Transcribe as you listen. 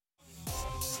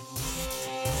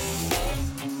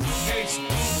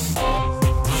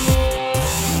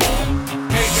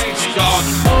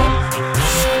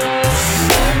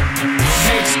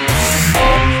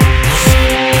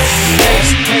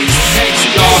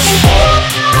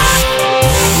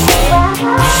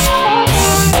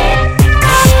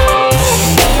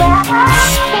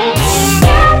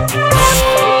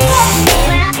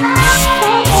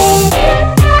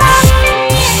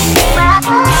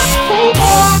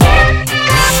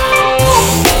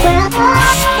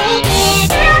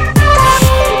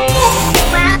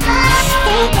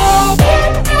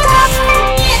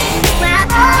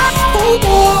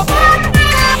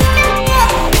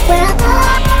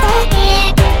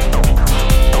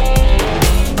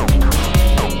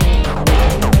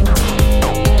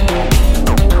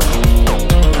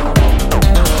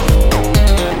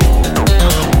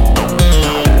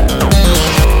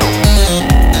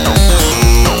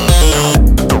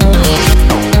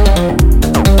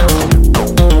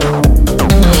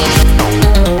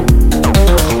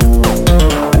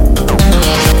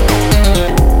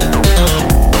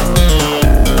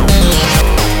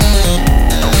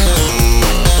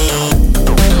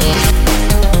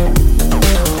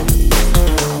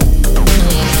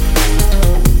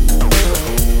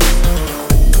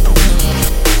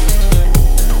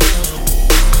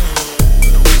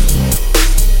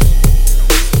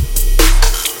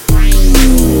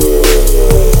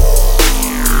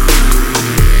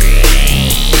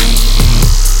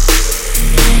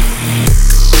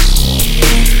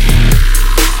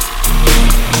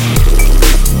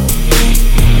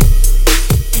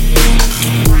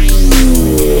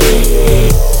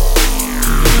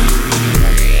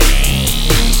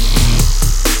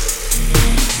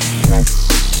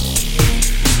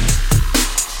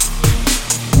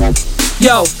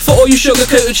Yo, for all you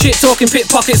sugar-coated shit talking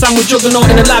pickpockets, I'm with Juggernaut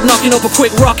in the lab knocking up a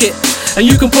quick rocket. And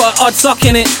you can put an odd sock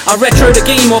in it. I retro the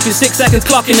game off in 6 seconds,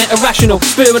 clocking it. Irrational,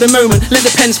 spur of the moment. Let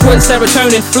the pen squirt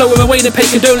serotonin, blowing away to pay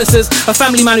condolences. A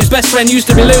family man whose best friend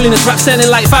used to be loneliness. Rap selling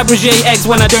like Fabergé eggs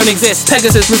when I don't exist.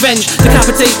 Pegasus, revenge,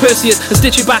 decapitate Perseus and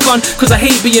stitch it back on, cause I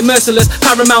hate being merciless.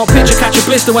 Paramount picture, catch a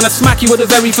blister when I smack you with the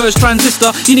very first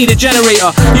transistor. You need a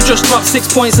generator. You just dropped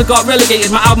 6 points and got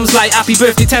relegated. My album's like happy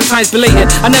birthday 10 times belated.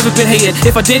 I never been hated.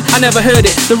 If I did, I never heard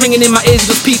it. The ringing in my ears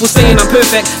was people saying I'm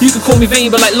perfect. You could call me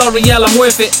vain, but like L'Oreal, I'm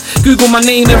worth it. Google my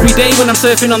name every day when I'm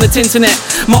surfing on the tinternet.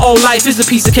 My whole life is a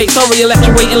piece of cake. Sorry I left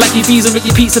you waiting like your visa at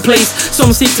your pizza place.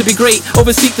 Some seek to be great,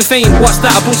 others seek the fame. What's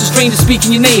that? A bunch of strangers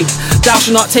speaking your name. Thou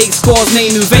shalt not take Score's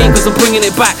name in vain, cause I'm bringing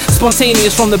it back,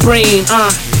 spontaneous from the brain.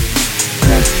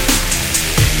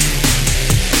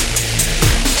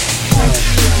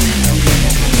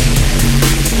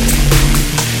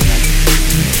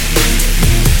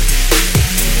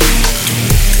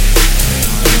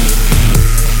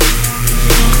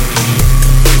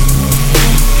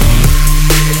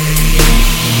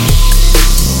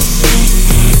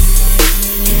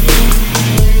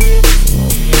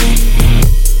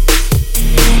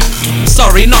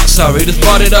 Sorry, not sorry, just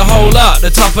bodied a whole lot. The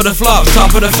top of the flop,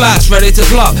 top of the flats, ready to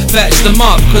flop. Fetch them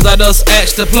up, cause I just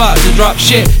etched the plot to drop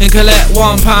shit and collect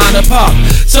 £1 a pop.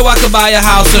 So I could buy a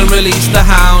house and release the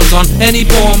hounds on any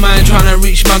poor man trying to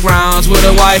reach my grounds. With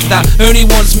a wife that only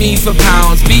wants me for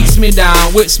pounds, beats me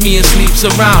down, whips me and sleeps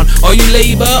around. Are you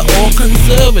Labour or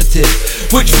Conservative?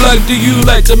 Which flag do you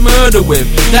like to murder with?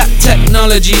 That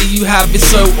technology you have is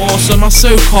so awesome. I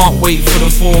so can't wait for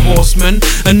the 4 horsemen.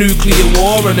 A nuclear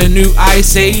war and a new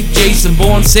Ice Age. Jason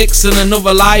Bourne 6 and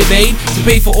another Live Aid to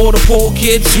pay for all the poor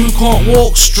kids who can't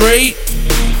walk straight.